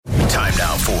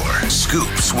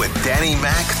Scoops with Danny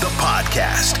Mac, the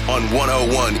podcast on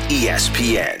 101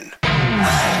 ESPN.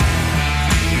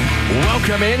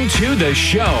 Welcome into the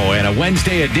show and a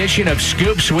Wednesday edition of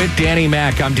Scoops with Danny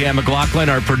Mac. I'm Dan McLaughlin,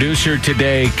 our producer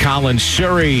today, Colin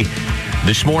Surrey.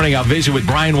 This morning, I'll visit with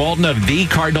Brian Walton of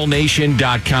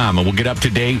thecardinalnation.com, and we'll get up to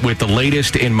date with the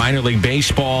latest in minor league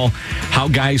baseball, how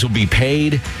guys will be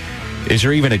paid. Is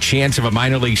there even a chance of a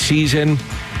minor league season?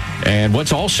 And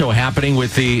what's also happening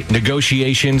with the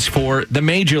negotiations for the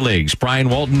major leagues. Brian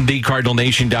Walton,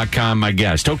 thecardinalnation.com, my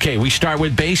guest. Okay, we start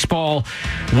with baseball.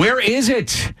 Where is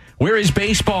it? Where is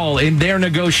baseball in their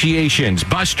negotiations?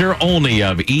 Buster Olney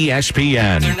of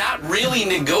ESPN. They're not really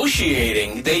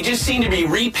negotiating. They just seem to be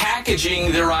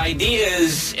repackaging their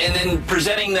ideas and then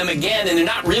presenting them again, and they're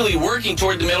not really working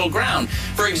toward the middle ground.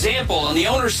 For example, on the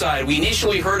owner's side, we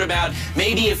initially heard about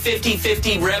maybe a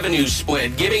 50-50 revenue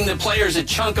split, giving the players a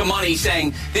chunk of money,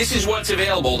 saying this is what's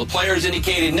available. The players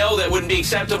indicated no, that wouldn't be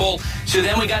acceptable. So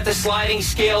then we got the sliding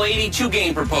scale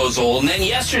 82-game proposal. And then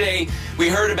yesterday we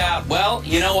heard about, well,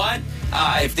 you know what?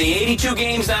 If the 82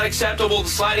 games not acceptable, the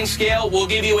sliding scale, we'll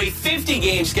give you a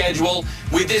 50-game schedule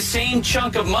with this same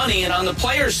chunk of money. And on the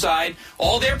players' side,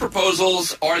 all their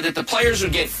proposals are that the players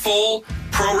would get full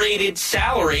prorated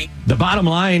salary. The bottom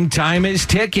line, time is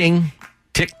ticking.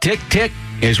 Tick, tick, tick,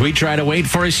 as we try to wait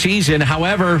for a season.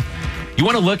 However, you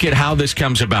want to look at how this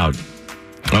comes about.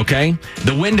 Okay?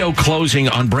 The window closing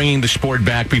on bringing the sport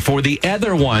back before the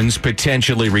other ones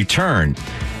potentially return.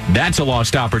 That's a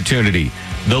lost opportunity.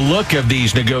 The look of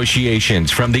these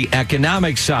negotiations from the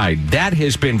economic side, that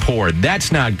has been poor.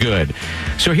 That's not good.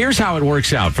 So here's how it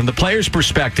works out. From the player's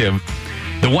perspective,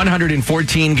 the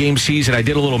 114-game season, I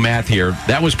did a little math here,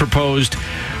 that was proposed,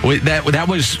 that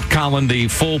was, Colin, the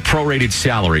full prorated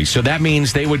salary. So that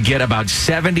means they would get about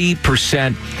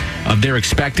 70% of their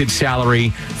expected salary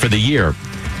for the year.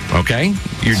 Okay?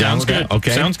 You're down with that?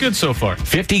 Okay. Sounds good so far.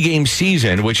 50-game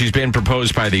season, which has been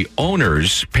proposed by the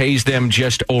owners, pays them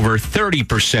just over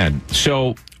 30%.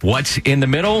 So what's in the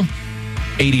middle?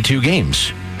 82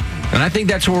 games. And I think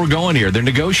that's where we're going here. They're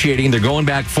negotiating. They're going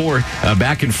back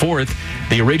and forth.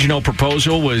 The original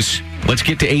proposal was, let's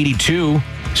get to 82.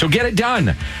 So get it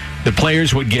done. The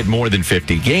players would get more than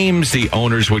 50 games. The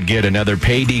owners would get another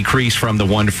pay decrease from the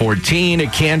 114.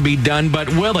 It can be done, but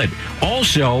will it?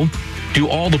 Also, do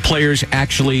all the players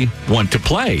actually want to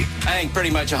play? I think pretty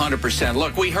much 100%.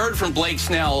 Look, we heard from Blake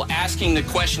Snell asking the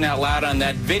question out loud on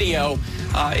that video.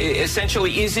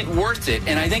 Essentially, is it worth it?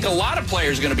 And I think a lot of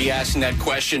players are going to be asking that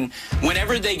question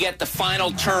whenever they get the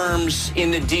final terms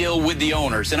in the deal with the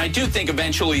owners. And I do think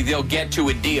eventually they'll get to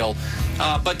a deal.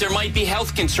 But there might be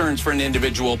health concerns for an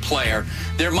individual player.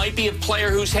 There might be a player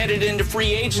who's headed into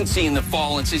free agency in the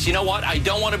fall and says, you know what, I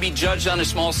don't want to be judged on a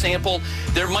small sample.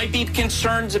 There might be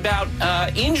concerns about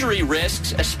injury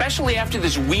risks, especially after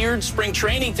this weird spring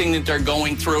training thing that they're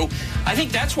going through. I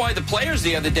think that's why the players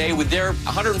the other day, with their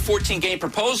 114-game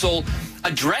proposal,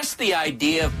 addressed the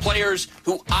idea of players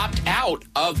who opt out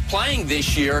of playing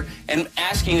this year and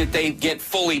asking that they get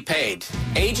fully paid.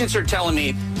 Agents are telling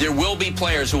me there will be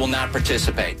players who will not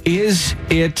participate. Is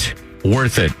it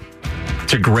worth it?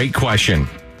 It's a great question.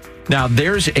 Now,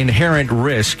 there's inherent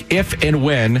risk if and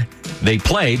when they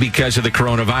play because of the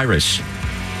coronavirus.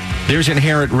 There's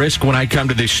inherent risk when I come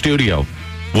to this studio,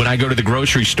 when I go to the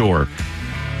grocery store,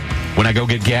 when I go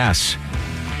get gas.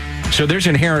 So there's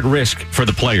inherent risk for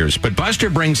the players. But Buster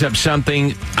brings up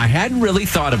something I hadn't really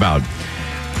thought about.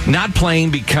 Not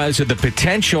playing because of the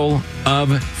potential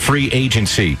of free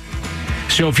agency.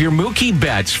 So if you're Mookie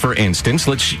Betts, for instance,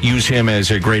 let's use him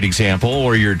as a great example,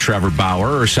 or you're Trevor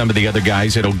Bauer or some of the other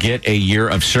guys that'll get a year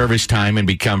of service time and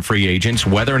become free agents,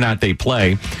 whether or not they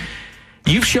play.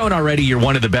 You've shown already you're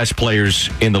one of the best players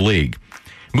in the league.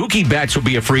 Mookie Betts will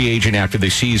be a free agent after the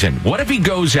season. What if he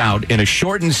goes out in a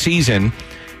shortened season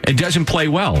and doesn't play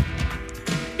well?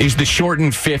 Is the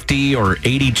shortened 50 or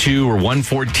 82 or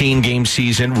 114 game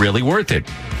season really worth it?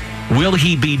 Will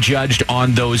he be judged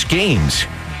on those games?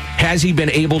 Has he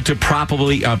been able to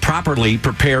properly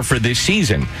prepare for this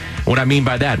season? What I mean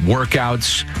by that,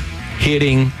 workouts,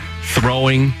 hitting,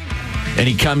 throwing, and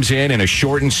he comes in a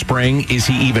shortened spring. Is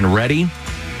he even ready?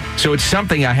 So it's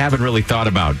something I haven't really thought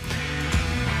about.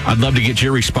 I'd love to get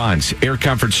your response. Air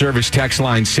Comfort Service text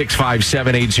line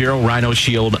 65780, Rhino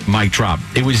Shield mic drop.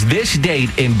 It was this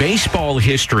date in baseball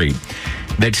history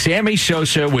that Sammy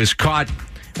Sosa was caught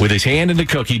with his hand in the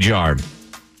cookie jar.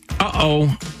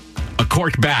 Uh-oh, a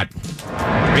corked bat. 3-2.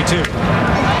 Bouncing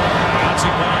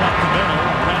ball up the middle.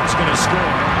 Brown's going to score.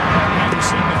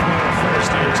 Anderson to throw first.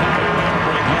 And Tommy Lamb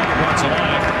break hard. Runs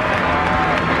alive.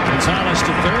 Gonzalez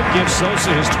to third, gives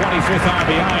Sosa his 25th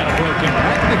RBI on a broken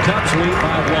bat. The Cubs lead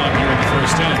by 1 here in the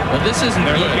first inning. Well, this isn't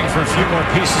They're good. looking for a few more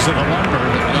pieces of the lumber.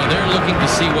 No, they're looking to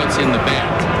see what's in the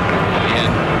bat.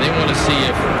 And they want to see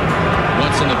if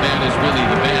what's in the bat is really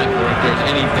the bat or if there's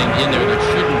anything in there that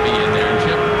shouldn't be in there.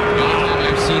 Chip,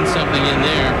 I've seen something in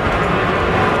there.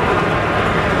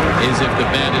 Is if the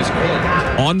bat is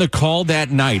corked. On the call that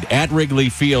night at Wrigley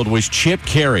Field was Chip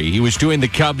Caray. He was doing the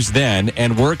Cubs then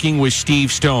and working with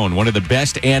Steve Stone, one of the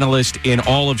best analysts in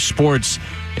all of sports.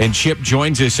 And Chip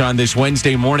joins us on this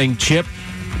Wednesday morning. Chip,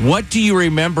 what do you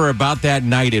remember about that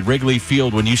night at Wrigley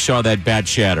Field when you saw that bat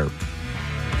shatter?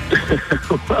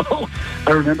 Well,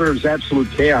 I remember it was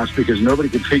absolute chaos because nobody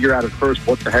could figure out at first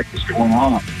what the heck was going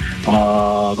on.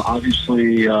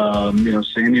 Obviously,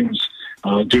 Sammy was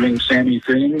doing Sammy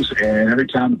things, and every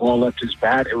time the ball left his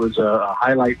bat, it was a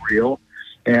highlight reel.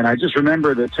 And I just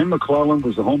remember that Tim McClellan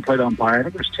was the home plate umpire. I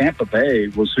think it was Tampa Bay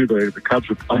was who the Cubs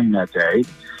were playing that day.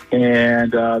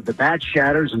 And the bat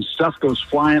shatters and stuff goes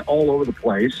flying all over the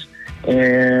place,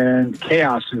 and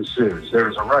chaos ensues. There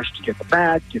was a rush to get the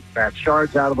bat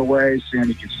shards out of the way.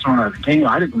 Sammy gets thrown out of the game.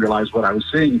 I didn't realize what I was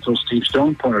seeing until Steve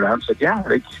Stone pointed out and said, yeah,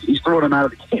 he's throwing him out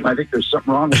of the game. I think there's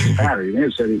something wrong with the batter. He may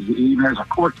have said he even has a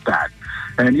corked bat.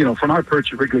 And, from our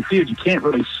perch at Wrigley Field, you can't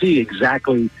really see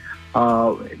exactly,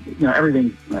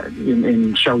 everything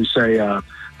in shall we say,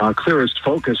 clearest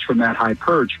focus from that high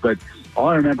perch. But all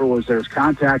I remember was there was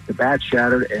contact, the bat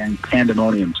shattered, and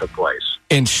pandemonium took place.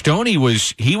 And Stoney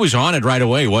was on it right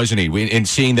away, wasn't he? In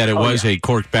seeing that it was a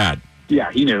corked bat. Yeah,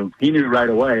 he knew right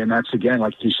away. And that's, again,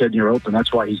 like you said in your open,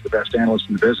 that's why he's the best analyst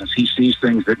in the business. He sees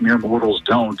things that mere mortals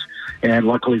don't. And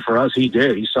luckily for us, he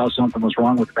did. He saw something was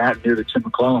wrong with the bat and knew that Tim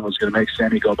McClellan was going to make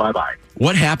Sammy go bye-bye.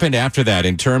 What happened after that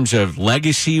in terms of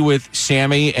legacy with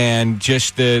Sammy and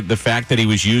just the fact that he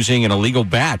was using an illegal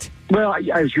bat? Well,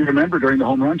 as you remember, during the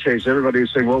home run chase, everybody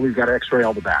was saying, well, we've got to x-ray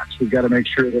all the bats. We've got to make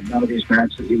sure that none of these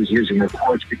bats that he was using are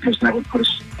corked because that would put a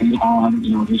stain on,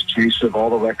 his chase of all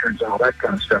the records and all that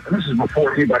kind of stuff. And this is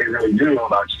before anybody really knew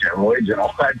about steroids and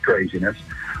all that craziness.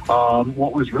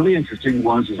 What was really interesting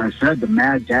was, as I said, the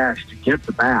mad dash to get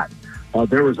the bat.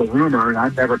 There was a rumor, and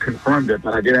I've never confirmed it,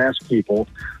 but I did ask people.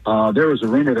 There was a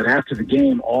rumor that after the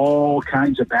game, all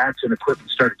kinds of bats and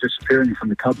equipment started disappearing from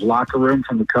the Cubs locker room,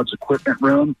 from the Cubs equipment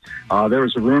room. There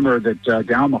was a rumor that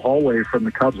down the hallway from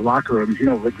the Cubs locker room,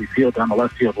 Wrigley Field down the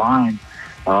left field line,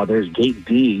 there's Gate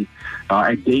D.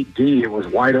 At Gate D, it was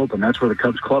wide open. That's where the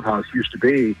Cubs clubhouse used to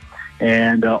be.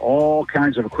 And all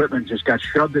kinds of equipment just got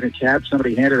shoved in a cab.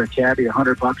 Somebody handed a cabbie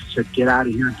 $100 and said, get out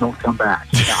of here and don't come back.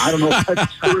 Now, I don't know if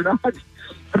that's true or not.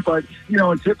 But,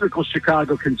 in typical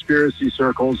Chicago conspiracy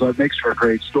circles, it makes for a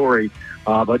great story.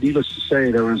 But needless to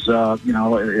say, there was,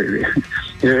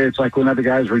 it's like when other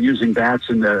guys were using bats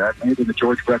maybe in the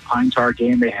George Brett Pine Tar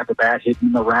game, they had the bat hidden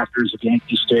in the rafters of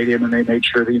Yankee Stadium, and they made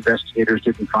sure the investigators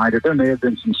didn't find it. There may have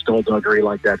been some skullduggery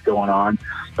like that going on.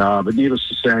 But needless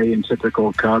to say, in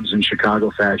typical Cubs and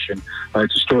Chicago fashion,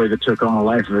 it's a story that took on a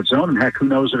life of its own, and heck, who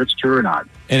knows if it's true or not.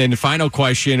 And then the final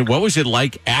question, what was it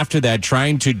like after that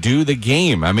trying to do the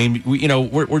game? I mean,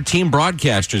 we're team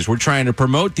broadcasters. We're trying to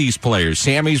promote these players.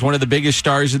 Sammy's one of the biggest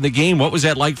stars in the game. What was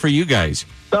that like for you guys?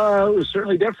 It was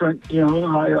certainly different.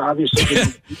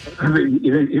 Obviously,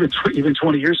 even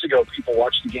 20 years ago, people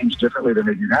watched the games differently than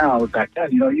they do now. Back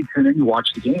then, you tune in, you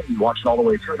watch the game, you watch it all the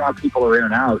way through. Now people are in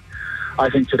and out. I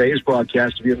think today's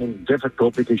broadcast would be a little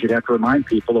difficult because you'd have to remind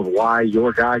people of why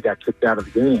your guy got kicked out of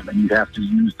the game. And you'd have to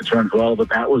use the terms, well, the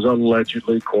bat was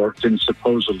allegedly corked and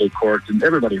supposedly corked. And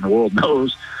everybody in the world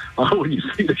knows when you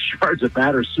see the shards of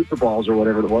bat or super balls or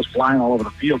whatever it was flying all over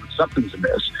the field, that something's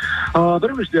amiss. But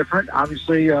it was different.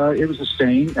 Obviously, it was a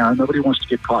stain. Nobody wants to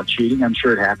get caught cheating. I'm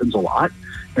sure it happens a lot.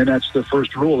 And that's the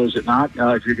first rule, is it not?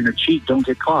 If you're going to cheat, don't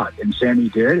get caught. And Sammy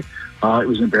did. It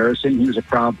was embarrassing. He was a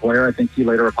proud player. I think he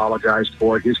later apologized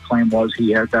for it. His claim was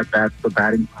he had that bat for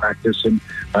batting practice and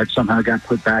it somehow got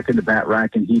put back in the bat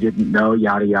rack and he didn't know,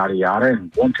 yada, yada, yada.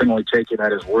 And one can only take him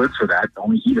at his word for that.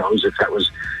 Only he knows if that was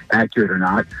accurate or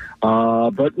not.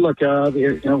 But look,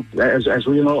 as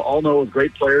we all know, with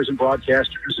great players and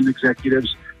broadcasters and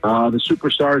executives, the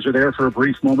superstars are there for a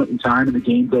brief moment in time, and the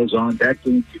game goes on. That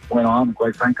game went on, and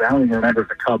quite frankly, I don't even remember if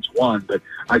the Cubs won, but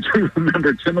I do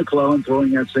remember Tim McClellan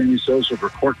throwing out Sammy Sosa for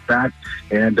corked bat,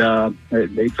 and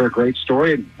it made for a great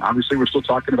story, and obviously we're still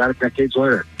talking about it decades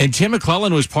later. And Tim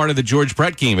McClellan was part of the George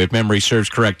Brett game, if memory serves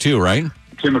correct, too, right?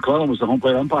 Tim McClellan was the home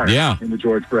plate umpire in the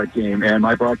George Brett game, and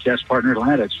my broadcast partner in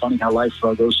Atlanta. It's funny how life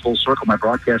goes full circle. My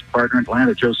broadcast partner in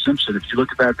Atlanta, Joe Simpson, if you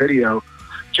look at that video,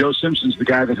 Joe Simpson's the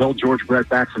guy that held George Brett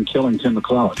back from killing Tim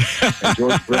McClellan. And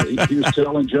George Brett, he was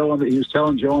telling Joe on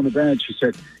the bench. He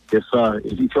said,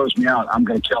 if he throws me out, I'm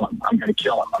going to kill him. I'm going to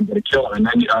kill him. I'm going to kill him. And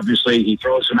then obviously he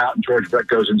throws him out, and George Brett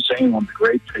goes insane. One of the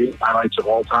great highlights of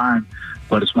all time.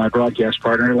 But it's my broadcast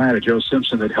partner in Atlanta, Joe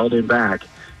Simpson, that held him back.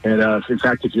 And in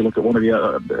fact, if you look at one of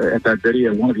the at that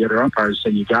video, one of the other umpires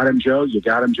said, "You got him, Joe. You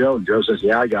got him, Joe." And Joe says,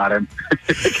 "Yeah, I got him."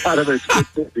 I got him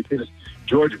because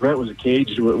George Brett was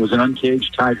an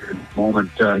uncaged tiger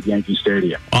moment at Yankee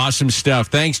Stadium. Awesome stuff.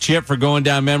 Thanks, Chip, for going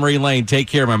down memory lane. Take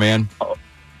care, my man.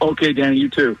 Okay, Danny, you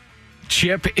too.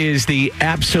 Chip is the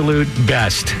absolute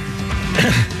best.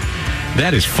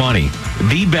 That is funny.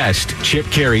 The best, Chip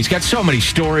Caray. He's got so many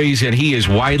stories, and he is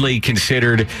widely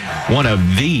considered one of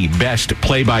the best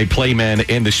play-by-play men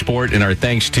in the sport, and our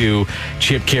thanks to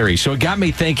Chip Caray. So it got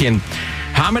me thinking,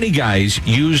 how many guys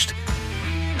used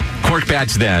cork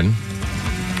bats then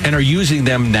and are using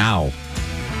them now?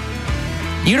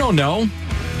 You don't know.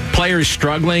 Players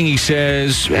struggling, he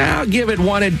says, I'll give it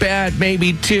one at bat,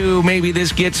 maybe two, maybe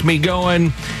this gets me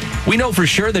going. We know for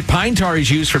sure that pine tar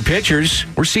is used for pitchers.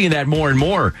 We're seeing that more and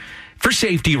more. For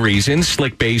safety reasons,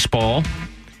 slick baseball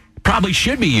probably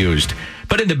should be used.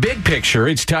 But in the big picture,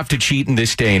 it's tough to cheat in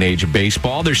this day and age of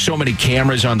baseball. There's so many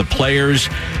cameras on the players,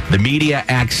 the media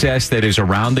access that is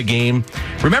around the game.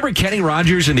 Remember Kenny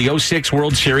Rogers in the 2006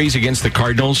 World Series against the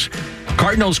Cardinals?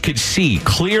 Cardinals could see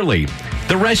clearly.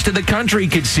 The rest of the country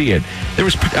could see it. There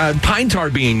was pine tar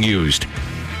being used.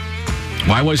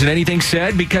 Why wasn't anything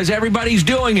said? Because everybody's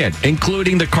doing it,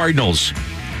 including the Cardinals.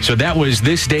 So that was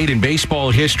this date in baseball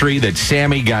history that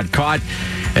Sammy got caught.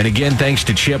 And again, thanks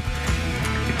to Chip,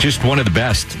 just one of the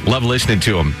best. Love listening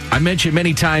to him. I mentioned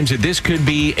many times that this could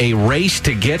be a race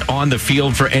to get on the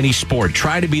field for any sport.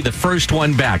 Try to be the first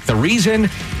one back. The reason,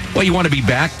 well, you want to be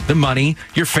back, the money,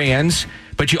 your fans,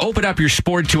 but you open up your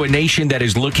sport to a nation that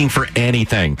is looking for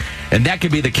anything. And that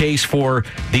could be the case for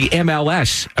the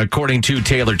MLS, according to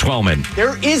Taylor Twellman.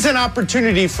 There is an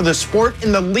opportunity for the sport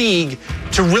in the league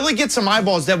to really get some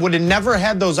eyeballs that would have never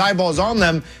had those eyeballs on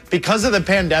them because of the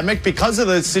pandemic, because of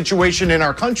the situation in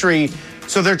our country.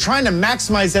 So they're trying to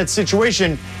maximize that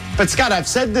situation. But Scott, I've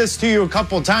said this to you a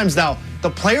couple of times now. The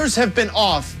players have been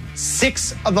off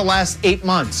 6 of the last 8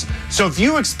 months. So if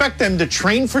you expect them to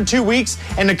train for 2 weeks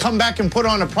and to come back and put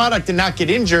on a product and not get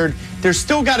injured, there's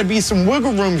still got to be some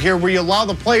wiggle room here where you allow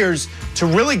the players to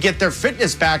really get their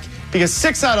fitness back, because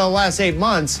 6 out of the last 8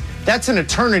 months, that's an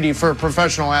eternity for a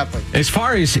professional athlete. As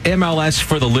far as MLS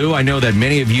for the Lou, I know that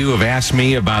many of you have asked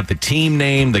me about the team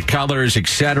name, the colors,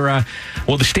 etc.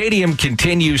 Well, the stadium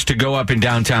continues to go up in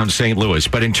downtown St. Louis,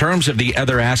 but in terms of the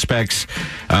other aspects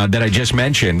that I just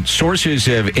mentioned, sources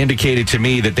have indicated to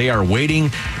me that they are waiting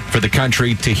for the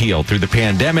country to heal through the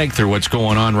pandemic, through what's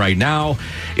going on right now.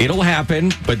 It'll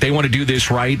happen, but they want to do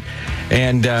this right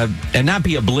and not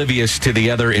be oblivious to the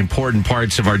other important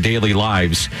parts of our daily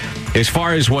lives. As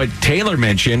far as what Taylor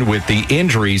mentioned with the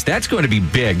injuries, that's going to be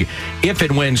big if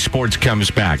and when sports comes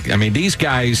back. I mean, these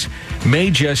guys may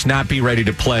just not be ready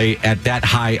to play at that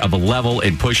high of a level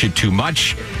and push it too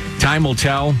much. Time will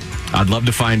tell. I'd love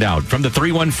to find out. From the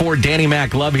 314, Danny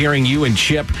Mac, love hearing you and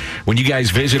Chip when you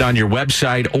guys visit on your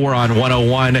website or on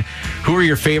 101. Who are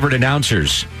your favorite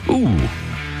announcers? Ooh,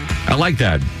 I like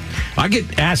that. I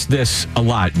get asked this a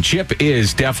lot, and Chip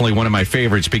is definitely one of my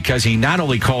favorites because he not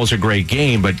only calls a great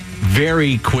game, but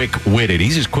very quick-witted.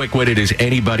 He's as quick-witted as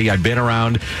anybody I've been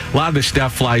around. A lot of this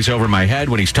stuff flies over my head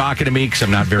when he's talking to me because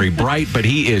I'm not very bright, but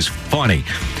he is funny.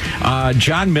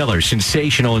 John Miller,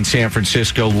 sensational in San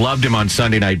Francisco. Loved him on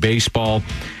Sunday Night Baseball.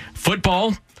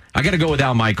 Football, I got to go with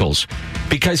Al Michaels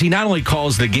because he not only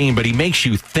calls the game, but he makes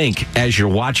you think as you're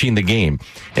watching the game.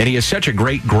 And he has such a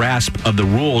great grasp of the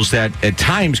rules that at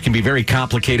times can be very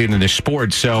complicated in the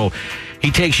sport. So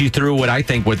he takes you through what I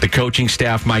think what the coaching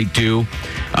staff might do.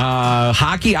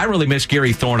 Hockey, I really miss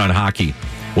Gary Thorne on hockey.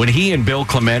 When he and Bill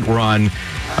Clement were on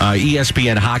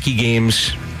ESPN hockey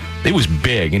games, it was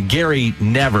big. And Gary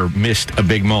never missed a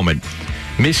big moment.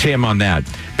 Miss him on that.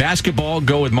 Basketball,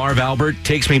 go with Marv Albert.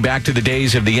 Takes me back to the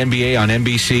days of the NBA on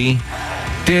NBC.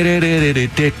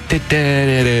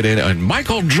 And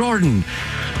Michael Jordan.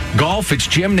 Golf, it's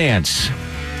Jim Nance.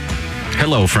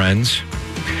 Hello, friends.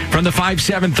 From the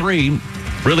 573,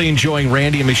 really enjoying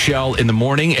Randy and Michelle in the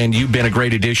morning, and you've been a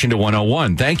great addition to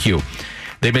 101. Thank you.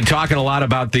 They've been talking a lot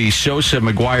about the Sosa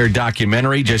McGuire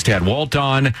documentary. Just had Walton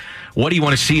on. What do you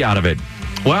want to see out of it?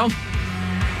 Well,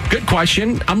 good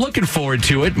question. I'm looking forward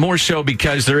to it, more so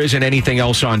because there isn't anything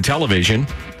else on television.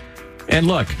 And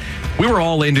look, we were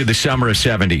all into the summer of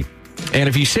 70. And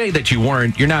if you say that you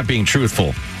weren't, you're not being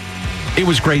truthful. It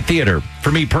was great theater.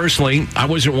 For me personally, I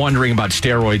wasn't wondering about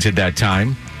steroids at that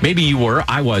time. Maybe you were.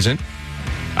 I wasn't.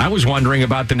 I was wondering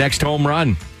about the next home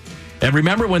run. And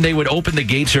remember when they would open the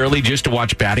gates early just to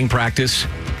watch batting practice?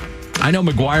 I know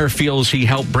McGuire feels he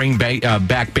helped bring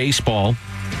back baseball,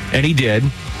 and he did.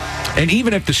 And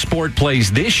even if the sport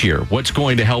plays this year, what's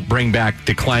going to help bring back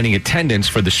declining attendance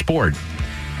for the sport?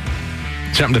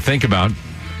 Something to think about.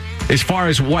 As far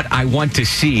as what I want to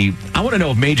see, I want to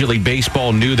know if Major League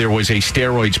Baseball knew there was a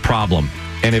steroids problem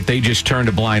and if they just turned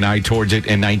a blind eye towards it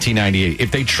in 1998.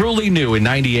 If they truly knew in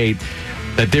 98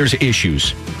 that there's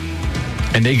issues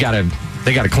and they got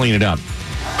to clean it up.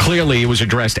 Clearly, it was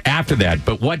addressed after that,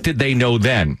 but what did they know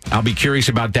then? I'll be curious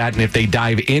about that and if they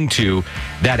dive into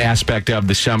that aspect of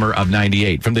the summer of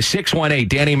 98. From the 618,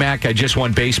 Danny Mac, I just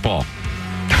won baseball.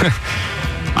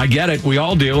 I get it. We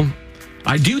all do.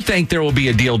 I do think there will be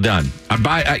a deal done.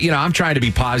 I'm trying to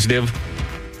be positive.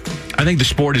 I think the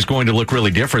sport is going to look really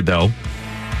different, though.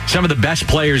 Some of the best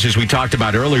players, as we talked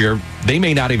about earlier, they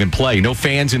may not even play. No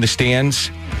fans in the stands.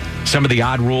 Some of the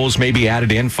odd rules may be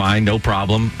added in. Fine, no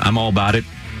problem. I'm all about it.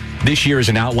 This year is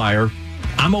an outlier.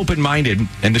 I'm open-minded,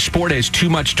 and the sport has too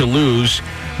much to lose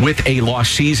with a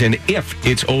lost season if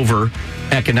it's over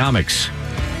economics.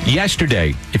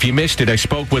 Yesterday, if you missed it, I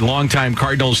spoke with longtime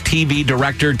Cardinals TV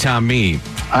director Tom Mee.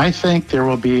 I think there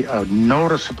will be a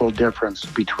noticeable difference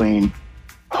between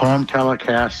home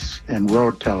telecasts and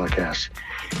road telecasts.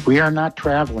 We are not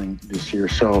traveling this year,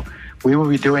 so we will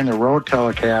be doing the road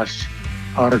telecasts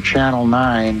out of Channel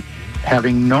 9,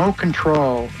 having no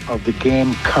control of the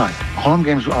game cut. Home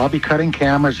games, I'll be cutting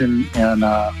cameras and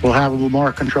we'll have a little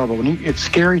more control. But it's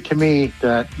scary to me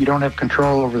that you don't have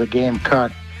control over the game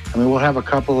cut. I mean, we'll have a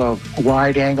couple of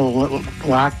wide-angle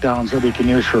lockdowns that we can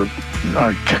use for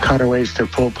cutaways to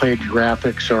full-page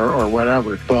graphics or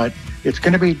whatever. But it's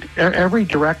going to be every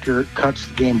director cuts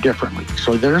the game differently.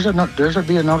 So there's going to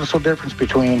be a noticeable difference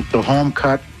between the home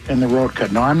cut and the road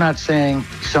cut. Now, I'm not saying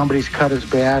somebody's cut is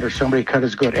bad or somebody's cut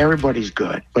is good. Everybody's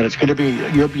good. But it's going to be,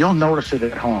 you'll notice it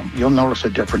at home. You'll notice a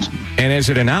difference. And as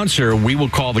an announcer, we will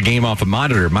call the game off a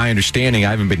monitor. My understanding,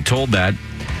 I haven't been told that.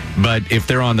 But if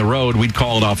they're on the road, we'd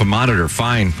call it off a monitor.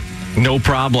 Fine. No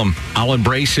problem. I'll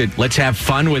embrace it. Let's have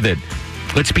fun with it.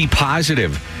 Let's be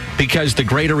positive. Because the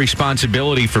greater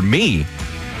responsibility for me,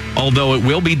 although it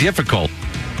will be difficult,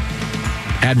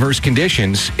 adverse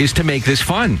conditions, is to make this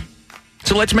fun.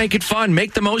 So let's make it fun.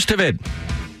 Make the most of it.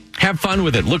 Have fun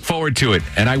with it. Look forward to it.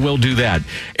 And I will do that.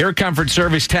 Air Comfort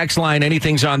Service text line.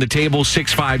 Anything's on the table.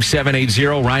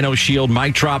 65780. Rhino Shield.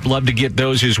 Mic Drop. Love to get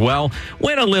those as well.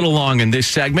 Went a little long in this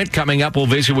segment. Coming up, we'll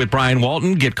visit with Brian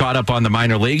Walton. Get caught up on the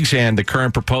minor leagues and the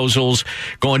current proposals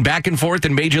going back and forth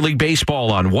in Major League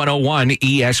Baseball on 101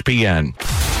 ESPN.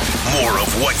 More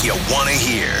of what you want to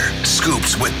hear.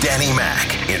 Scoops with Danny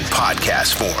Mac in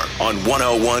podcast form on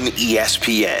 101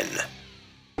 ESPN.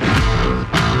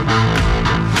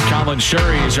 Colin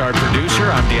Surrey is our producer.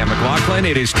 I'm Dan McLaughlin.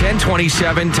 It is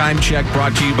 10:27. Time check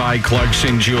brought to you by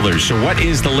Clarkson Jewelers. So what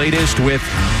is the latest with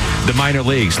the minor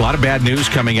leagues? A lot of bad news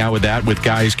coming out with that, with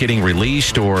guys getting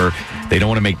released or they don't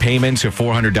want to make payments of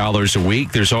 $400 a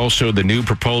week. There's also the new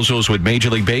proposals with Major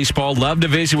League Baseball. Love to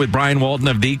visit with Brian Walton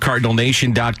of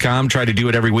thecardinalnation.com. Try to do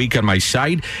it every week on my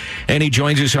site. And he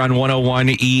joins us on 101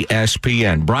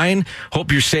 ESPN. Brian,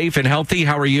 hope you're safe and healthy.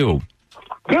 How are you?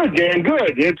 Good, Dan.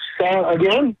 Good. It's,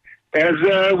 again, as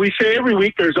we say every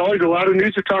week, there's always a lot of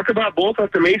news to talk about, both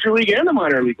at the major league and the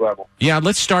minor league level. Yeah,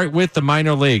 let's start with the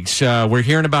minor leagues. We're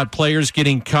hearing about players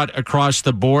getting cut across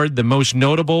the board. The most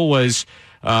notable was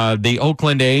the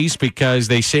Oakland A's because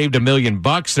they saved $1 million.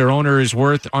 Their owner is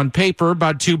worth, on paper,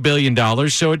 about $2 billion.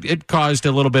 So it caused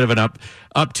a little bit of an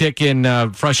uptick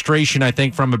in frustration, I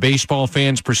think, from a baseball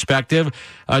fan's perspective.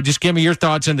 Just give me your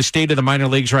thoughts on the state of the minor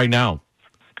leagues right now.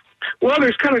 Well,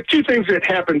 there's kind of two things that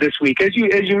happened this week. As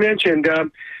you mentioned,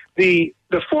 the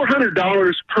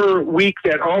 $400 per week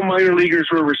that all minor leaguers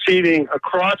were receiving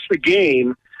across the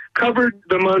game covered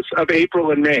the months of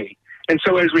April and May. And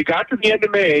so as we got to the end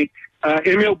of May,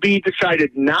 MLB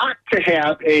decided not to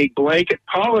have a blanket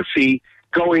policy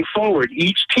going forward.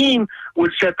 Each team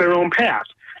would set their own path.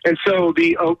 And so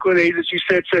the Oakland A's, as you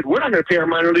said, we're not going to pay our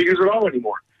minor leaguers at all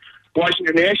anymore.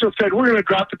 Washington Nationals said, we're going to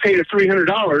drop the pay to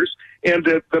 $300. And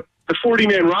the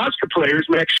 40-man roster players,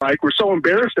 Max Schleich, were so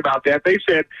embarrassed about that, they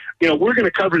said, we're going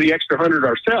to cover the extra 100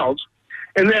 ourselves.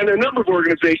 And then a number of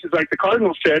organizations like the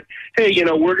Cardinals said, hey,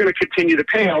 we're going to continue to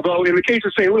pay. Although in the case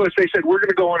of St. Louis, they said, we're going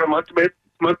to go on a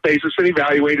month-to-month basis and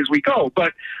evaluate as we go.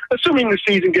 But assuming the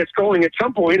season gets going at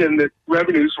some point and the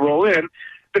revenues roll in,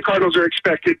 the Cardinals are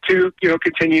expected to,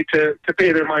 continue to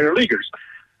pay their minor leaguers.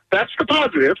 That's the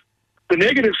positive. the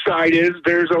negative side is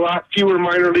there's a lot fewer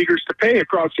minor leaguers to pay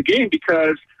across the game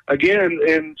because, again,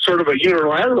 in sort of a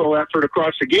unilateral effort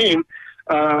across the game,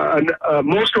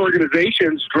 most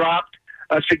organizations dropped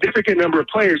a significant number of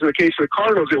players. In the case of the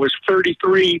Cardinals, it was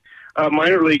 33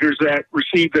 minor leaguers that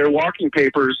received their walking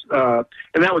papers, and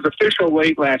that was official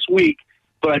late last week,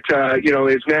 but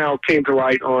is now came to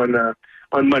light on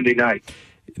Monday night.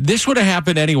 This would have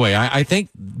happened anyway. I think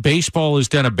baseball has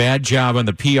done a bad job on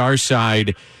the PR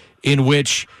side in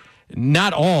which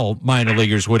not all minor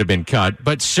leaguers would have been cut,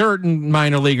 but certain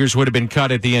minor leaguers would have been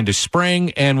cut at the end of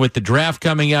spring. And with the draft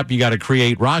coming up, you got to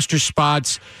create roster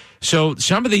spots. So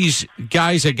some of these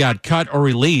guys that got cut or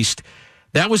released,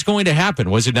 that was going to happen,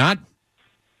 was it not?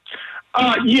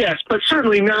 Yes, but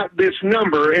certainly not this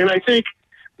number. And I think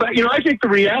the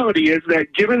reality is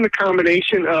that given the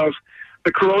combination of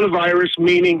the coronavirus,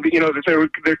 meaning that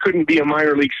there couldn't be a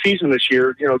minor league season this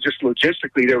year, just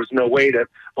logistically there was no way to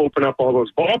open up all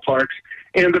those ballparks,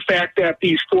 and the fact that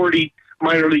these 40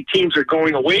 minor league teams are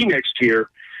going away next year,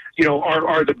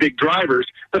 are the big drivers.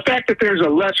 The fact that there's a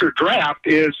lesser draft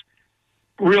is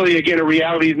really, again, a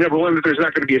reality. Number one, that there's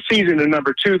not going to be a season, and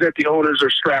number two, that the owners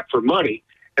are strapped for money.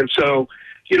 And so,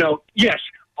 yes,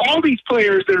 all these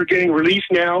players that are getting released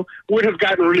now would have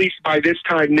gotten released by this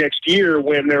time next year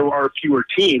when there are fewer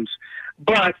teams.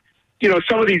 But,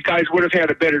 some of these guys would have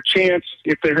had a better chance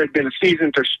if there had been a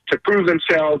season to prove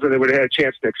themselves, and they would have had a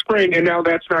chance next spring, and now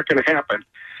that's not going to happen.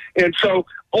 And so,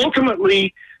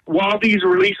 ultimately, while these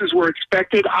releases were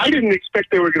expected, I didn't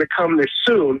expect they were going to come this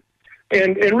soon.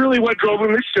 And really what drove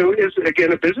them this soon is,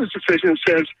 again, a business decision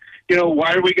that says,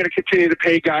 why are we going to continue to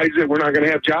pay guys that we're not going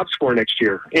to have jobs for next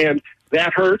year? And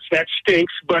that hurts, that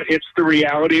stinks, but it's the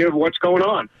reality of what's going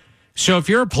on. So if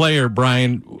you're a player,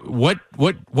 Brian,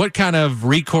 what kind of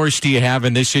recourse do you have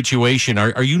in this situation?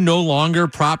 Are you no longer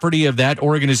property of that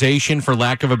organization, for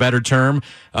lack of a better term,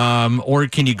 or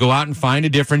can you go out and find a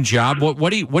different job? What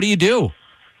do you do?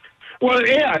 Well,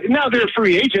 yeah. Now they're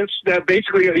free agents. That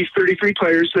basically these 33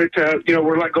 players that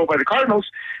were let go by the Cardinals.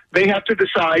 They have to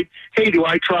decide, hey, do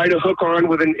I try to hook on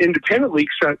with an independent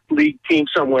league team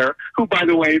somewhere, who, by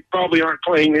the way, probably aren't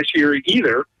playing this year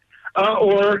either,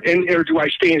 or do I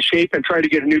stay in shape and try to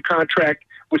get a new contract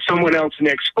with someone else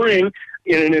next spring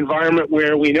in an environment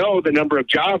where we know the number of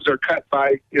jobs are cut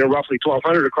by roughly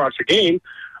 1,200 across the game,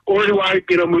 or do I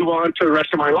move on to the rest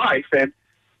of my life? And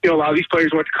a lot of these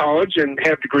players went to college and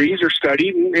have degrees or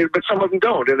studied, but some of them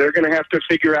don't, and they're going to have to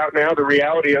figure out now the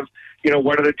reality of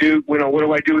what do I do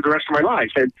with the rest of my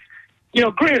life? And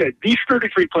granted, these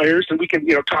 33 players, and we can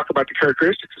talk about the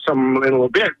characteristics of some of them in a little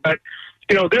bit, but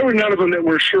there were none of them that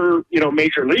were sure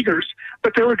major leaguers,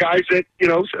 but there were guys that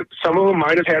some of them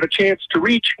might have had a chance to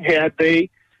reach had they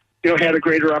had a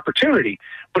greater opportunity.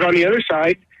 But on the other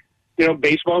side,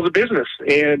 baseball is a business,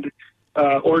 and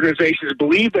organizations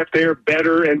believe that they're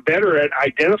better and better at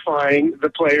identifying the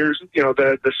players,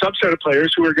 the subset of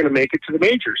players who are going to make it to the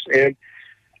majors. And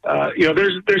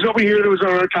there's nobody here that was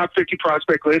on our top 50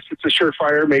 prospect list. It's a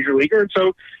surefire major leaguer, and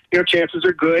so chances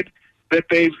are good that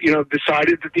they've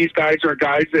decided that these guys are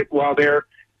guys that, while they're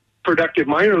productive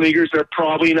minor leaguers, they're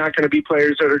probably not going to be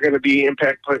players that are going to be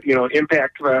impactful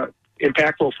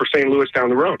for St. Louis down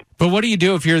the road. But what do you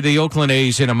do if you're the Oakland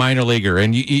A's and a minor leaguer,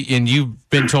 and you've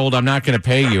been told, I'm not going to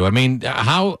pay you? I mean,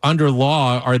 how under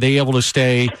law are they able to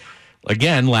stay,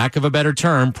 again, lack of a better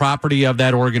term, property of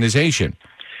that organization?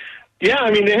 Yeah,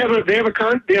 I mean, they have a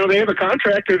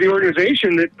contract of the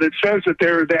organization that says that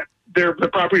they're the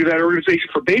property of that organization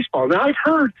for baseball. Now, I've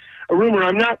heard a rumor.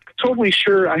 I'm not totally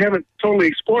sure. I haven't totally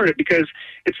explored it because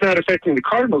it's not affecting the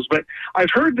Cardinals. But I've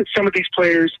heard that some of these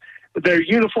players, their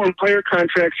uniform player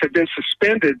contracts have been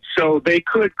suspended, so they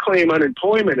could claim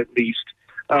unemployment at least.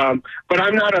 But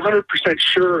I'm not 100%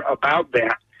 sure about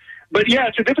that. But yeah,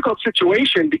 it's a difficult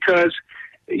situation because,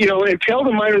 until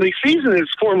the minor league season is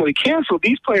formally canceled,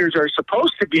 these players are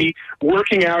supposed to be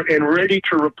working out and ready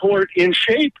to report in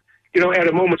shape, at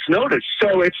a moment's notice.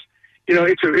 So it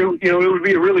would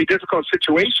be a really difficult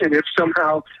situation if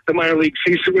somehow the minor league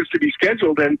season was to be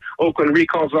scheduled and Oakland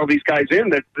recalls all these guys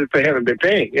in that they haven't been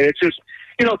paying. And it's just,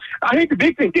 I think the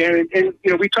big thing, Dan, and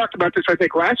we talked about this, I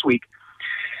think, last week,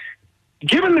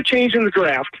 given the change in the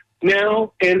draft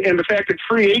now and the fact that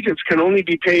free agents can only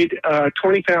be paid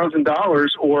 $20,000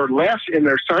 or less in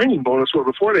their signing bonus, where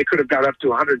before they could have got up to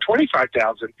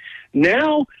 $125,000.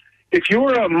 Now, if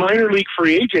you're a minor league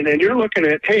free agent and you're looking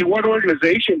at, hey, what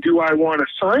organization do I want to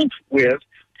sign with,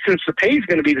 since the pay is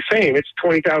going to be the same, it's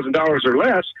 $20,000 or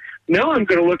less, now I'm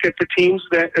going to look at the teams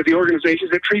the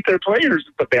organizations that treat their players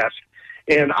the best.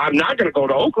 and I'm not going to go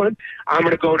to Oakland. I'm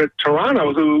going to go to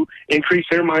Toronto, who increased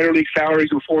their minor league salaries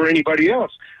before anybody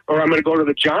else. Or I'm going to go to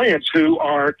the Giants, who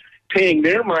are paying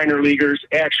their minor leaguers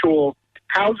actual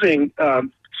housing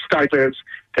stipends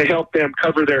to help them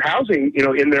cover their housing,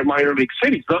 in their minor league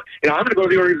cities. So, I'm going to go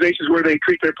to the organizations where they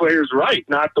treat their players right,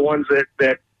 not the ones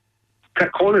that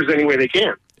cut corners any way they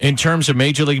can. In terms of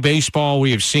Major League Baseball,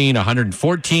 we have seen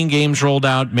 114 games rolled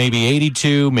out, maybe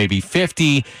 82, maybe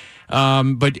 50.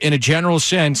 But in a general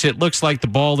sense, it looks like the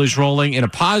ball is rolling in a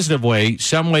positive way,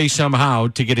 some way, somehow,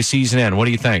 to get a season in. What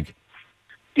do you think?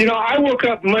 I woke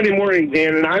up Monday morning,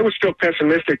 Dan, and I was still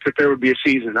pessimistic that there would be a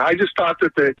season. I just thought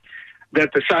that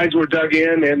the sides were dug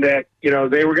in and that,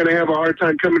 they were going to have a hard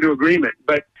time coming to agreement.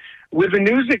 But with the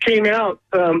news that came out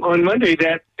on Monday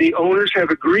that the owners have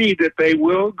agreed that they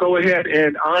will go ahead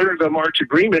and honor the March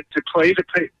agreement to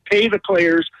pay the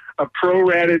players a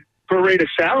prorated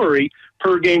salary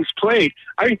per games played,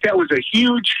 I think that was a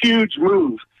huge, huge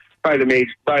move by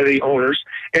the owners.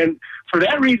 And for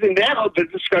that reason, now the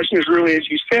discussion is really, as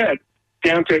you said,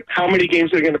 down to how many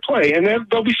games they're going to play. And then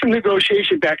there'll be some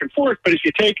negotiation back and forth. But if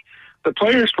you take the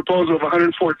players' proposal of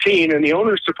 114 and the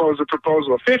owners'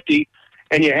 proposal of 50,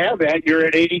 and you have that, you're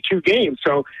at 82 games.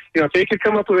 So, if they could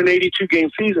come up with an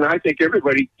 82-game season, I think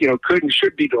everybody, could and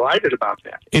should be delighted about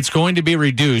that. It's going to be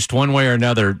reduced one way or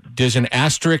another. Does an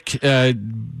asterisk,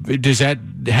 does that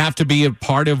have to be a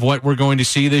part of what we're going to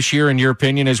see this year, in your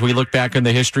opinion, as we look back on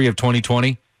the history of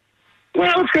 2020?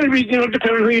 Well, it's going to be,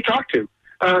 depending on who you talk to.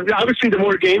 Obviously, the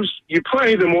more games you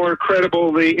play, the more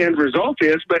credible the end result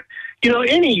is. But,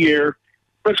 any year,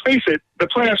 let's face it, the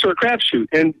playoffs are a crapshoot.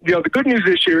 And, the good news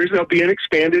this year is there'll be an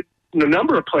expanded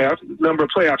number of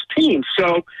playoffs teams.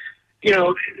 So,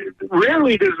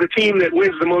 rarely does the team that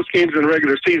wins the most games in the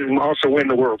regular season also win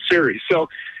the World Series. So,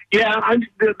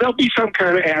 there'll be some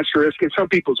kind of asterisk in some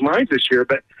people's minds this year.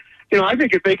 But, I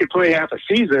think if they could play half a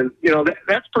season,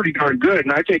 that's pretty darn good.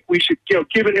 And I think we should,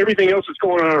 given everything else that's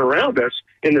going on around us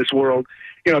in this world,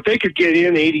 if they could get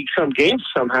in 80-some games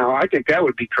somehow, I think that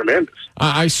would be tremendous.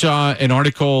 I saw an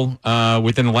article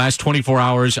within the last 24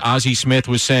 hours. Ozzie Smith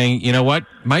was saying, you know what,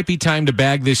 might be time to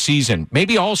bag this season.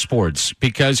 Maybe all sports,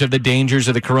 because of the dangers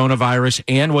of the coronavirus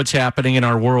and what's happening in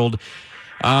our world.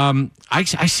 I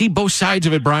see both sides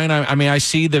of it, Brian. I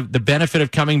see the benefit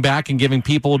of coming back and giving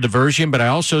people a diversion, but I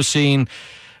also seen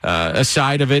a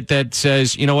side of it that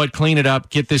says, you know what, clean it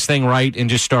up, get this thing right, and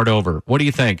just start over. What do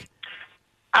you think?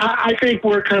 I think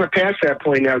we're kind of past that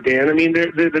point now, Dan.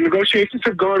 The negotiations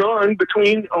have gone on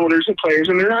between owners and players,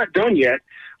 and they're not done yet.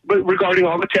 But regarding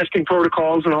all the testing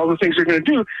protocols and all the things they're going to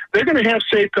do, they're going to have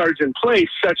safeguards in place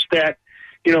such that,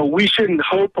 we shouldn't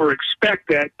hope or expect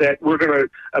that we're going to,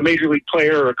 a major league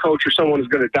player or a coach or someone is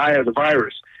going to die of the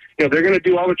virus. They're going to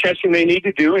do all the testing they need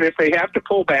to do, and if they have to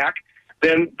pull back,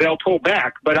 then they'll pull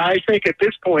back. But I think at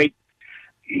this point,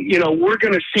 we're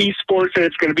going to see sports, and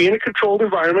it's going to be in a controlled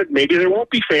environment. Maybe there won't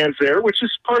be fans there, which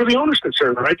is part of the owner's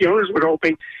concern, right? The owners were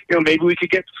hoping, maybe we could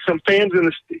get some fans in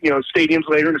the, stadiums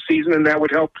later in the season, and that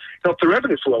would help the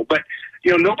revenue flow. But,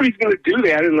 nobody's going to do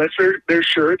that unless they're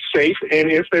sure it's safe.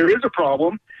 And if there is a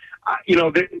problem,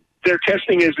 their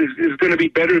testing is going to be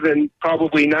better than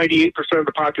probably 98% of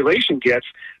the population gets.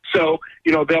 So,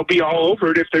 they'll be all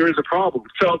over it if there is a problem.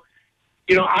 So,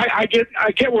 I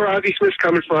get where Ozzie Smith's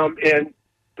coming from,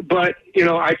 but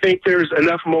I think there's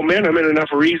enough momentum and enough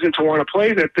reason to want to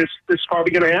play that this is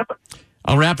probably going to happen.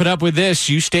 I'll wrap it up with this.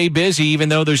 You stay busy, even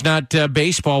though there's not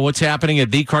baseball. What's happening at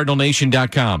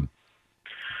thecardinalnation.com?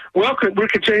 Well, we're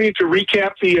continuing to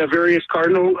recap the various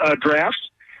Cardinal drafts.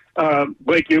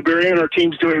 Blake Newberry and our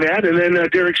team's doing that. And then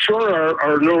Derek Shore,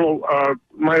 our normal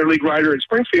minor league writer in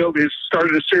Springfield, has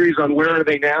started a series on Where Are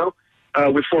They Now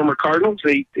with former Cardinals.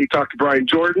 He talked to Brian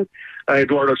Jordan,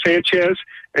 Eduardo Sanchez,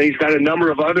 and he's got a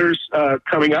number of others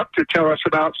coming up to tell us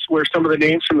about where some of the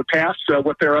names from the past,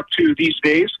 what they're up to these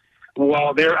days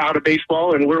while they're out of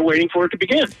baseball, and we're waiting for it to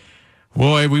begin.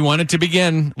 Boy, we want it to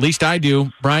begin. At least I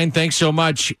do. Brian, thanks so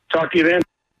much. Talk to you then.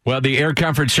 Well, the Air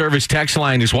Comfort Service text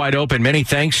line is wide open. Many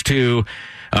thanks to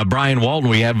Brian Walton.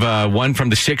 We have one from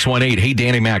the 618. Hey,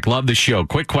 Danny Mac, love the show.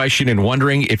 Quick question and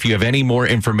wondering if you have any more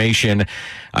information.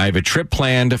 I have a trip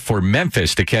planned for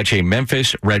Memphis to catch a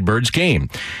Memphis Redbirds game.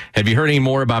 Have you heard any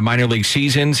more about minor league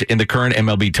seasons in the current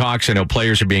MLB talks? I know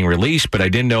players are being released, but I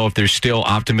didn't know if there's still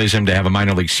optimism to have a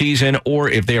minor league season or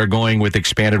if they are going with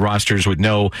expanded rosters with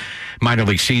no minor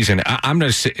league season. I'm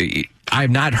going to say,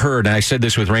 I've not heard, and I said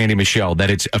this with Randy Michelle, that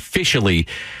it's officially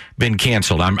been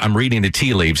canceled. I'm reading the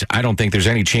tea leaves. I don't think there's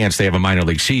any chance they have a minor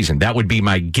league season. That would be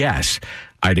my guess.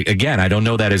 I don't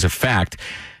know that as a fact.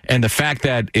 And the fact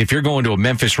that if you're going to a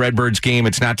Memphis Redbirds game,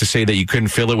 it's not to say that you couldn't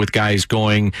fill it with guys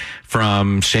going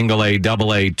from single A,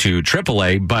 double A to triple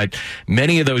A, but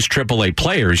many of those triple A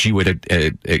players you would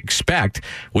expect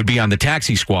would be on the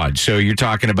taxi squad. So you're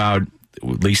talking about,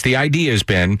 at least the idea has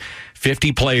been,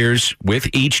 50 players with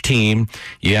each team.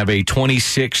 You have a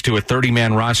 26 to a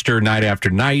 30-man roster night after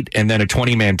night, and then a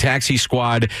 20-man taxi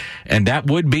squad. And that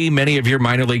would be many of your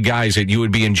minor league guys that you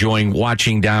would be enjoying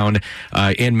watching down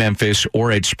in Memphis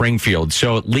or at Springfield.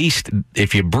 So at least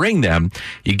if you bring them,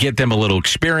 you get them a little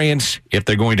experience. If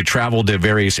they're going to travel to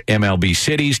various MLB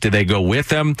cities, do they go with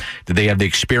them? Do they have the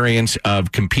experience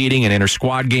of competing in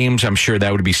inter-squad games? I'm sure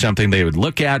that would be something they would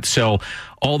look at. So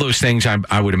all those things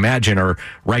I would imagine are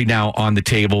right now on the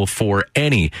table for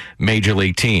any major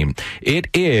league team. It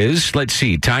is, let's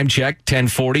see, time check,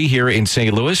 10:40 here in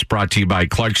St. Louis, brought to you by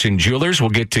Clarkson Jewelers. We'll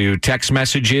get to text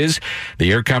messages,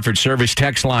 the Air Comfort Service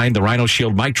text line, the Rhino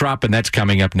Shield mic drop, and that's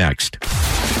coming up next.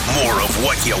 More of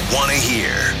what you want to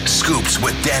hear. Scoops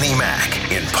with Danny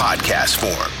Mac in podcast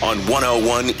form on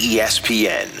 101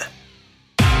 ESPN.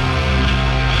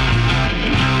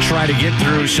 Try to get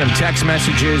through some text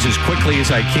messages as quickly as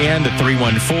I can to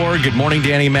 314. Good morning,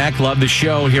 Danny Mac. Love the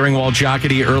show. Hearing Walt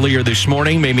Jocketty earlier this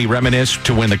morning made me reminisce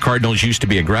to when the Cardinals used to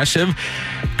be aggressive,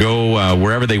 go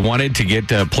wherever they wanted to get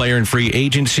player and free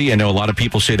agency. I know a lot of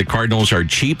people say the Cardinals are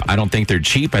cheap. I don't think they're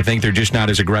cheap. I think they're just not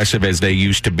as aggressive as they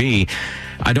used to be.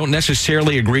 I don't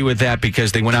necessarily agree with that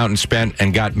because they went out and spent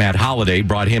and got Matt Holliday,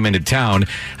 brought him into town.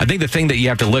 I think the thing that you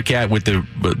have to look at with the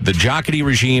Jocketty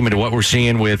regime and what we're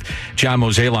seeing with John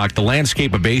Mozeliak, the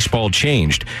landscape of baseball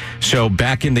changed. So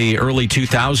back in the early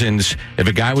 2000s, if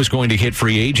a guy was going to hit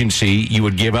free agency, you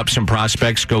would give up some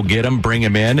prospects, go get him, bring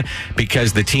him in,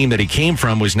 because the team that he came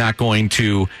from was not going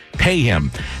to pay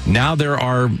him. Now there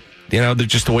are,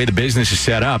 just the way the business is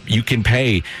set up, you can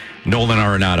pay Nolan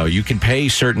Arenado. You can pay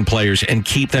certain players and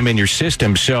keep them in your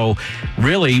system. So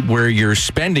really where your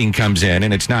spending comes in,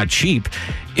 and it's not cheap,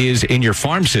 is in your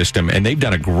farm system, and they've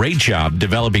done a great job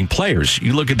developing players.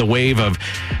 You look at the wave of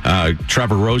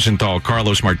Trevor Rosenthal,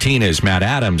 Carlos Martinez, Matt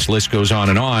Adams, list goes on,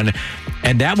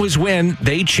 and that was when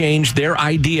they changed their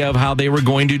idea of how they were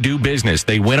going to do business.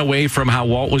 They went away from how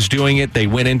Walt was doing it. They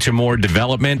went into more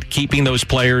development, keeping those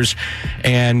players,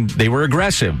 and they were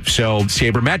aggressive. So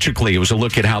sabermetrically, it was a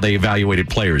look at how they evaluated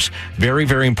players. Very,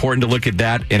 very important to look at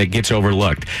that, and it gets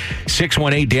overlooked.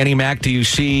 618, Danny Mac, do you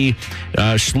see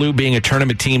SLU being a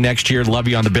tournament team next year? Love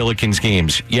you on the Billikens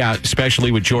games. Yeah,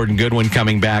 especially with Jordan Goodwin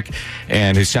coming back,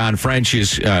 and Hassan French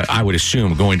is, I would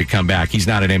assume, going to come back. He's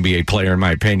not an NBA player, in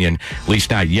my opinion, at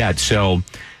least not yet. So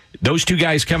those two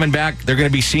guys coming back, they're going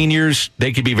to be seniors.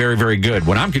 They could be very, very good.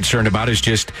 What I'm concerned about is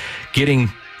just getting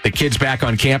the kids back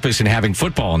on campus and having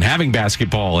football and having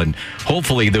basketball, and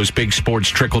hopefully those big sports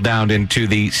trickle down into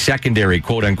the secondary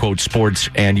quote-unquote sports,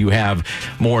 and you have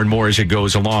more and more as it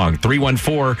goes along.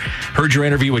 314, heard your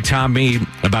interview with Tom Mead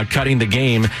about cutting the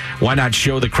game. Why not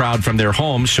show the crowd from their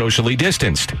home socially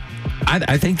distanced?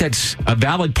 I think that's a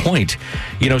valid point.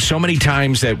 So many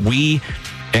times that we,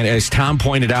 and as Tom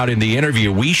pointed out in the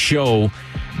interview, we show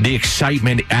the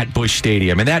excitement at Busch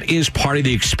Stadium. And that is part of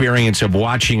the experience of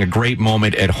watching a great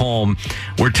moment at home,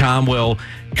 where Tom will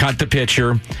cut the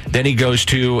pitcher, then he goes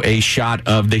to a shot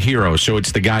of the hero. So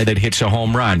it's the guy that hits a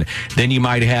home run. Then you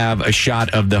might have a shot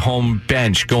of the home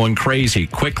bench going crazy,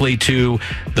 quickly to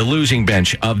the losing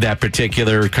bench of that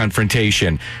particular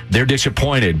confrontation. They're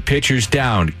disappointed. Pitcher's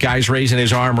down. Guy's raising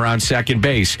his arm around second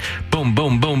base. Boom,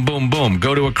 boom, boom, boom, boom.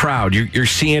 Go to a crowd. You're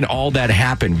seeing all that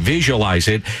happen. Visualize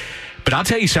it. But I'll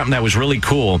tell you something that was really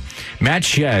cool. Matt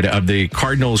Shedd of the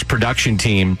Cardinals production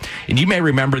team, and you may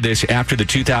remember this after the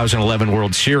 2011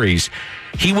 World Series,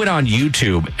 he went on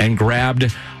YouTube and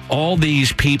grabbed all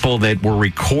these people that were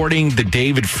recording the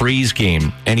David Freese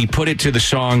game, and he put it to the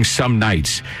song Some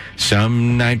Nights.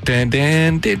 Some night, remember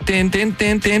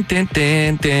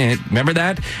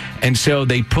that? And so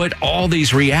they put all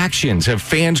these reactions of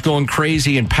fans going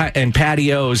crazy in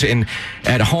patios and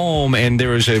at home, and there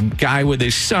was a guy with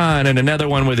his son and another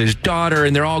one with his daughter,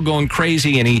 and they're all going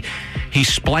crazy, and he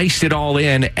spliced it all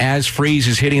in as Freese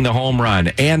is hitting the home run,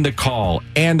 and the call,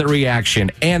 and the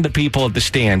reaction, and the people at the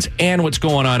stands, and what's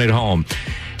going on at home.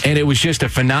 And it was just a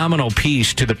phenomenal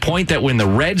piece, to the point that when the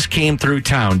Reds came through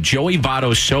town, Joey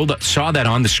Votto saw that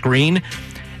on the screen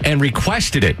and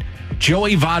requested it.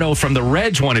 Joey Votto from the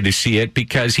Reds wanted to see it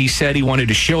because he said he wanted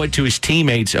to show it to his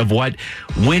teammates of what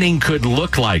winning could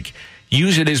look like.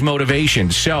 Use it as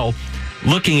motivation. So,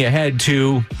 looking ahead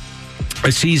to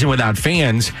a season without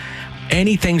fans,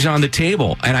 anything's on the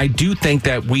table. And I do think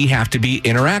that we have to be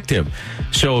interactive.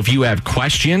 So if you have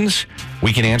questions,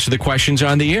 we can answer the questions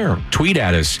on the air. Tweet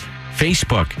at us.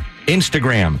 Facebook,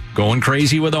 Instagram, going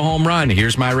crazy with a home run.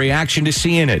 Here's my reaction to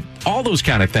seeing it. All those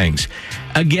kind of things.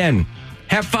 Again,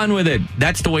 have fun with it.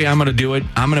 That's the way I'm going to do it.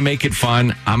 I'm going to make it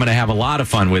fun. I'm going to have a lot of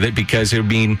fun with it because it would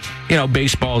mean,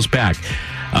 baseball's back.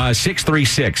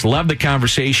 636. Love the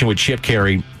conversation with Chip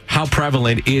Caray. How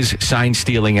prevalent is sign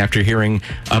stealing after hearing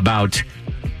about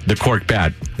the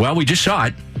corkedbat? Well, we just saw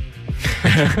it.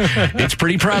 It's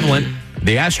pretty prevalent.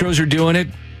 The Astros are doing it.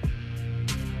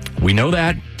 We know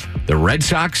that. The Red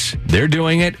Sox, they're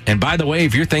doing it. And by the way,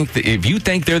 if you think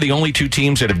they're the only two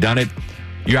teams that have done it,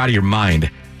 you're out of your mind.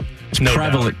 It's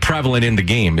prevalent in the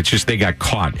game. It's just they got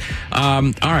caught.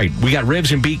 All right, we got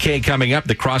Ribs and BK coming up.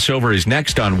 The crossover is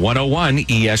next on 101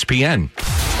 ESPN.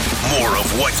 More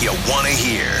of what you want to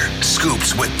hear.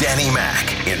 Scoops with Danny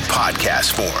Mac in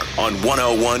podcast form on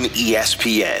 101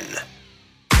 ESPN.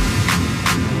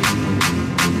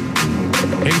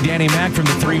 Hey, Danny Mac from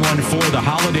the 314. The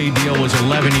holiday deal was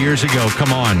 11 years ago.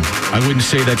 Come on. I wouldn't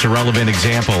say that's a relevant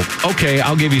example. Okay,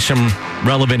 I'll give you some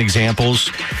relevant examples.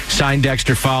 Signed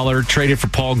Dexter Fowler, traded for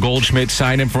Paul Goldschmidt,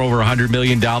 signed him for over $100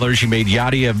 million. You made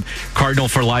Yachty a Cardinal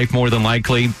for life, more than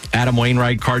likely. Adam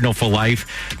Wainwright, Cardinal for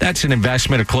life. That's an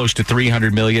investment of close to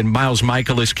 $300 million. Miles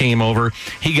Michaelis came over.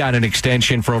 He got an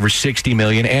extension for over $60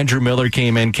 million. Andrew Miller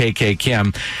came in, KK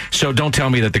Kim. So don't tell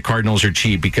me that the Cardinals are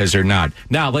cheap, because they're not.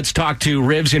 Now, let's talk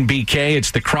to Ribs and BK.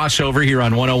 It's the crossover here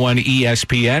on 101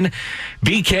 ESPN.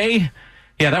 BK,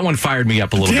 yeah, that one fired me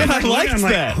up a little bit. I liked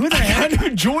that. Who the heck? I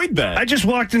enjoyed that. I just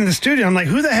walked into the studio. I'm like,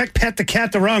 who the heck pet the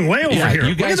cat the wrong way over here?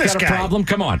 You guys got a problem?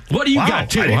 Come on. What do you got,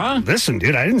 too, huh? Listen,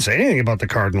 dude, I didn't say anything about the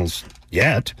Cardinals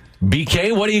yet.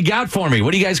 BK, what do you got for me?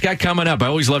 What do you guys got coming up? I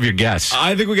always love your guests.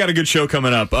 I think we got a good show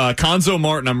coming up. Konzo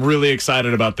Martin, I'm really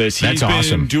excited about this. That's awesome.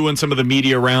 He's been doing some of the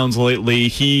media rounds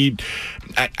lately.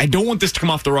 I don't want this to come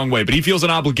off the wrong way, but he feels an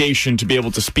obligation to be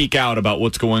able to speak out about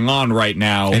what's going on right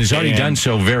now. And he's already done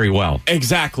so very well.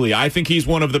 Exactly. I think he's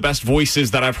one of the best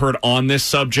voices that I've heard on this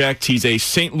subject. He's a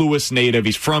St. Louis native.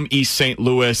 He's from East St.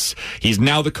 Louis. He's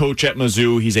now the coach at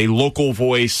Mizzou. He's a local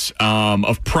voice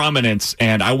of prominence,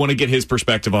 and I want to get his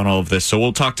perspective on all of this. So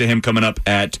we'll talk to him coming up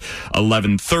at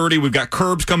 11:30. We've got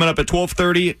Curbs coming up at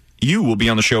 12:30. You will be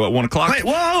on the show at 1 o'clock. Wait,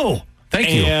 whoa! Thank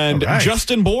you. And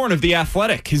Justin Bourne of The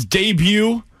Athletic, his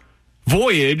debut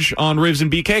voyage on Ribs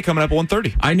and BK coming up at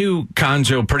 1:30. I knew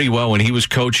Konzo pretty well when he was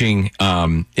coaching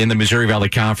in the Missouri Valley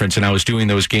Conference, and I was doing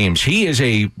those games. He is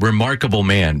a remarkable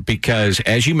man because,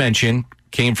 as you mentioned,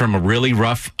 came from a really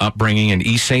rough upbringing in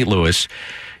East St. Louis,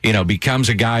 becomes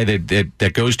a guy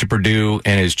that goes to Purdue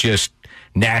and is just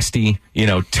nasty,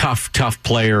 tough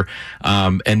player,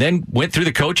 and then went through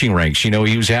the coaching ranks.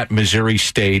 He was at Missouri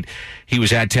State, he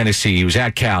was at Tennessee, he was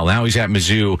at Cal, now he's at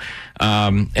Mizzou,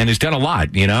 and has done a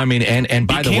lot, and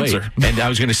by the way, and I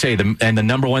was going to say, the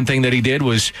number one thing that he did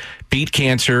was beat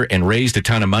cancer and raised a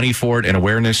ton of money for it and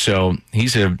awareness, so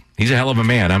he's a hell of a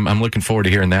man. I'm looking forward to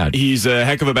hearing that. He's a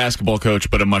heck of a basketball coach,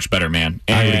 but a much better man.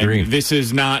 And I would agree. This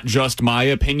is not just my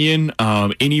opinion.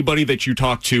 Anybody that you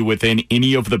talk to within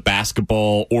any of the basketball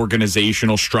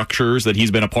organizational structures that he's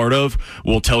been a part of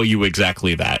will tell you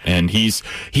exactly that. And he's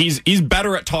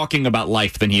better at talking about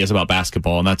life than he is about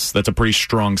basketball, and that's a pretty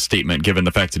strong statement given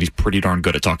the fact that he's pretty darn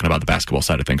good at talking about the basketball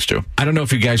side of things too. I don't know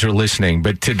if you guys are listening,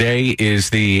 but today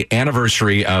is the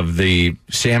anniversary of the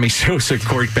Sammy Sosa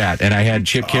corkedbat, and I had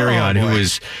Chip Caray on, who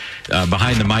was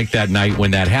behind the mic that night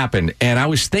when that happened. And I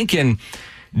was thinking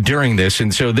during this,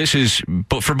 and so this is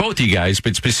for both of you guys,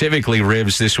 but specifically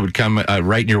Ribs, this would come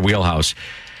right in your wheelhouse.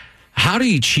 How do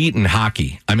you cheat in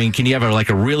hockey? I mean, can you have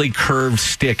a really curved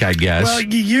stick, I guess? Well,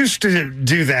 you used to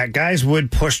do that. Guys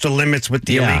would push the limits with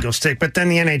the illegal stick, but then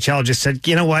the NHL just said,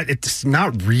 you know what, it's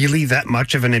not really that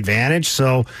much of an advantage,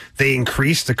 so they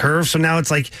increased the curve. So now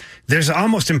it's there's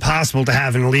almost impossible to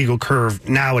have an illegal curve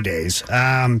nowadays.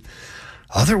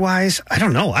 Otherwise, I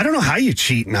don't know. I don't know how you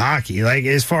cheat in hockey.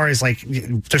 As far as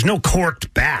there's no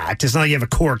corked bat. It's not like you have a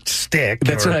corked stick.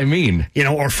 That's what I mean.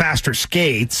 Or faster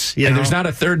skates. And there's not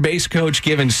a third base coach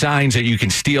giving signs that you can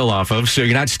steal off of, so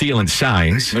you're not stealing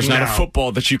signs. There's not a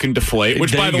football that you can deflate,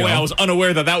 which, by the way, I was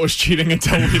unaware that was cheating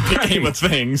until it became a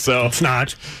thing. So it's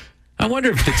not. I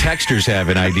wonder if the texters have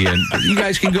an idea. You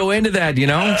guys can go into that,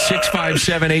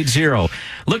 65780.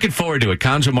 Looking forward to it.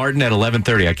 Konzo Martin at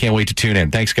 11:30. I can't wait to tune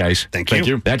in. Thanks, guys. Thank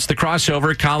you. That's the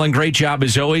crossover. Colin, great job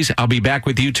as always. I'll be back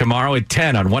with you tomorrow at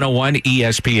 10 on 101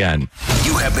 ESPN.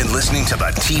 You have been listening to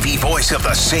the TV voice of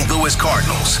the St. Louis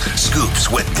Cardinals. Scoops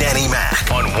with Danny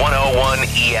Mac on 101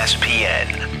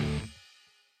 ESPN.